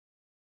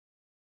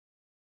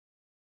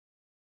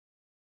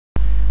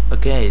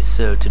Okay,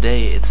 so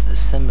today it's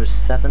December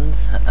 7th,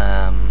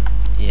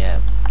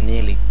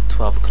 nearly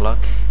 12 o'clock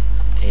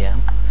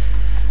AM,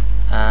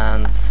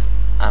 and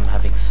I'm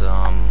having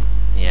some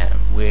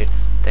weird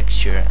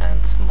texture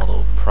and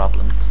model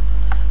problems,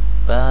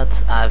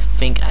 but I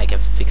think I can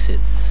fix it.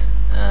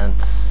 And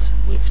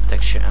with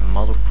texture and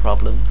model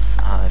problems,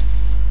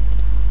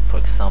 for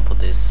example,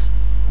 this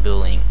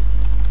building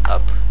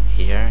up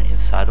here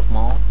inside of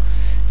mall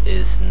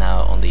is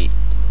now on the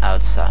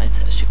outside,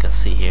 as you can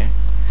see here,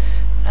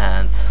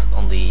 and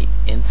on the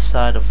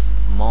inside of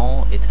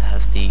mall it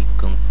has the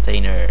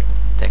container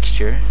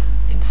texture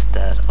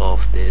instead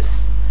of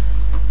this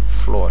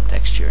floor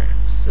texture.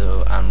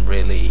 So I'm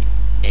really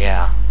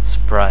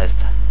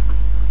surprised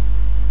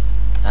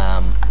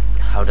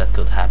how that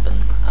could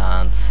happen.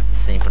 And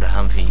same for the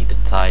Humvee, the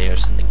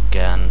tires and the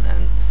gun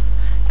and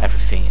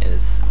everything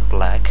is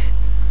black,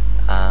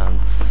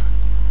 and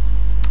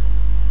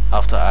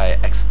after I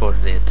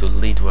exported it to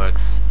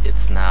Leadworks,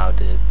 it's now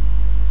the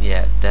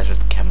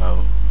desert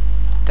camo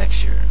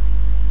texture.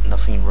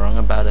 Nothing wrong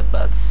about it,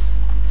 but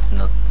it's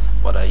not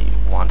what I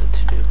wanted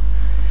to do.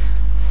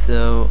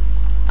 So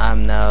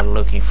I'm now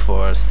looking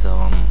for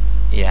some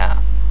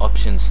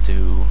options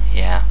to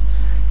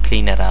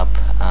clean it up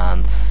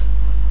and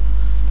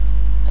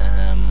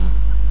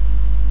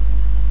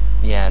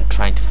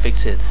trying to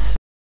fix it.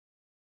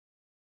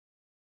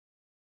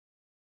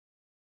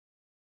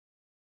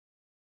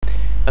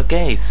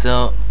 Okay,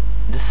 so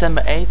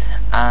December 8th,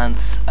 and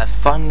I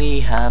finally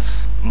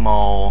have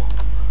mall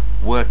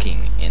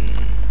working in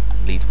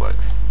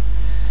Leadworks.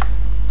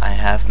 I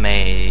have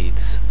made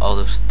all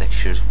those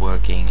textures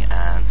working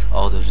and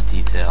all those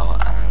detail,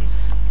 and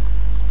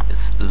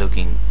it's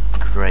looking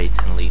great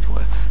in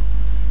Leadworks.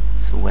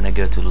 So when I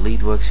go to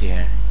Leadworks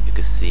here, you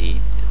can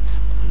see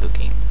it's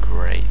looking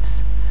great.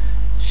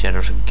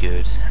 Shadows are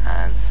good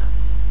and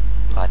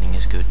lighting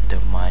is good.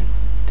 Don't mind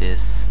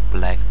this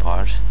black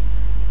part,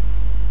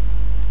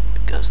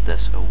 because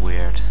that's a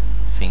weird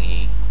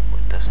thingy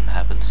that doesn't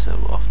happen so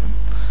often.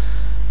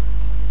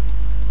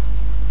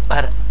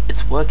 But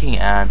it's working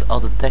and all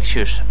the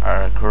textures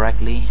are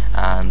correctly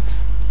and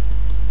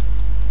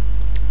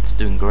it's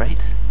doing great.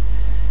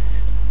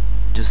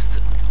 Just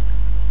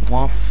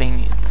one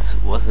thing, it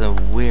was a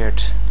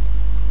weird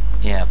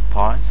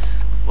part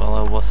while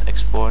I was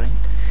exporting.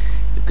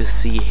 You can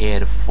see here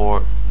the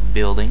 4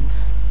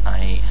 buildings.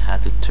 I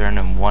had to turn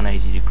them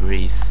 180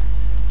 degrees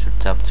to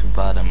top to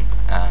bottom,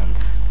 and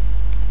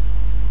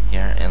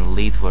here in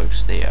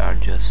Leadworks they are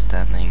just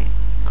standing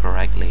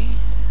correctly.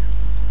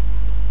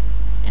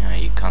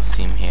 You can't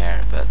see them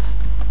here, but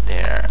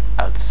they're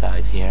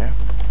outside here.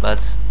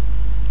 But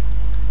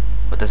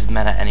what does it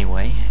matter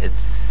anyway?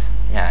 It's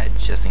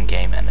just in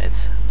game and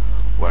it's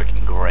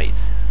working great.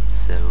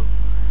 So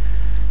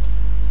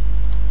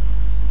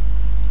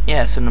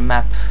so the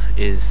map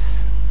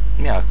is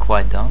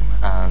quite done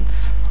and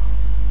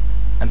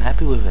I'm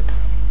happy with it.